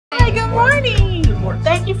Hi, good morning. Good morning.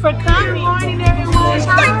 Thank you for coming. Good morning, everyone.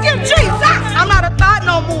 Thank you, Jesus. I'm not a thought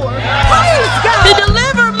no more. Praise God. To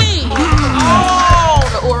deliver me. Oh,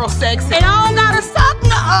 the oral sex. And I don't gotta suck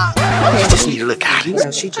I just need to look at it.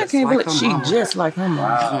 Yeah, she just like her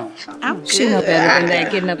mom. I'm She no better than that,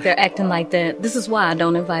 getting up there acting like that. This is why I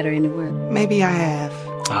don't invite her anywhere. Maybe I have.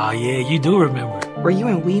 Oh, yeah, you do remember. Were you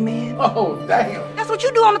in Wee Man? Oh, damn. That's what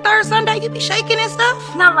you do on the third Sunday? You be shaking and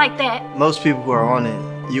stuff? Not like that. Most people who are on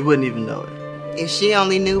it, you wouldn't even know it. If she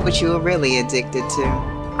only knew what you were really addicted to.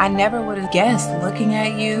 I never would have guessed looking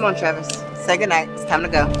at you. Come on, Travis. Say goodnight. It's time to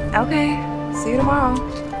go. Okay. See you tomorrow.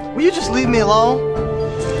 Will you just leave me alone?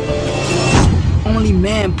 Only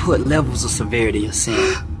man put levels of severity of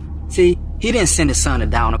sin. See, he didn't send his son to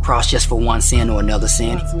die on the cross just for one sin or another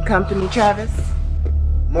sin. Want some company, Travis?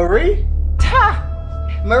 Marie?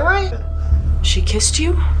 Marie? She kissed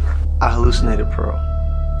you? I hallucinated Pearl.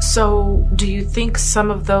 So, do you think some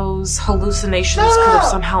of those hallucinations could have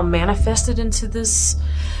somehow manifested into this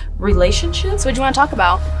relationship? So what do you want to talk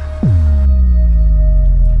about?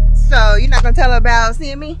 So, you're not gonna tell her about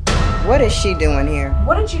seeing me? What is she doing here?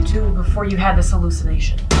 What did you do before you had this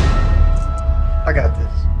hallucination? I got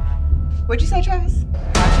this. What'd you say, Travis?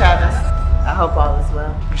 Hi, Travis. I hope all is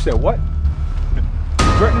well. You said what?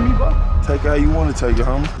 You threatening me, bro? Take it how you want to take it,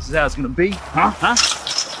 homie. This is how it's gonna be. Huh?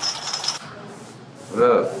 What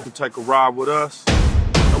up? You take a ride with us.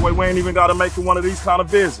 That way we ain't even gotta make it one of these kind of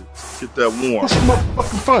visits. Get that warm. That's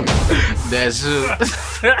motherfucking funny. That's it.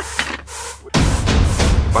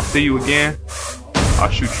 If I see you again, I'll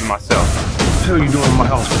shoot you myself. What the hell you doing in my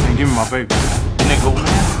house, man? Give me my baby. Nigga.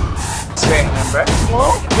 Say nothing back.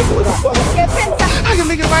 Nigga, what the fuck? I can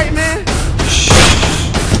make it right, man.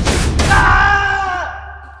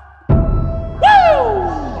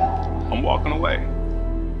 I'm walking away.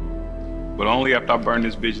 But only after I burn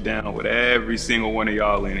this bitch down with every single one of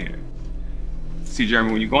y'all in here. See,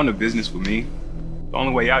 Jeremy, when you go into business with me, the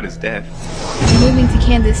only way out is death. I'm moving to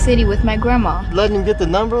Kansas City with my grandma. Letting him get the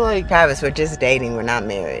number, like... Travis, we're just dating. We're not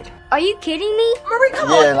married. Are you kidding me? Marie, come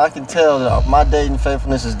on. Yeah, and I can tell that my dating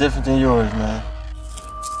faithfulness is different than yours, man.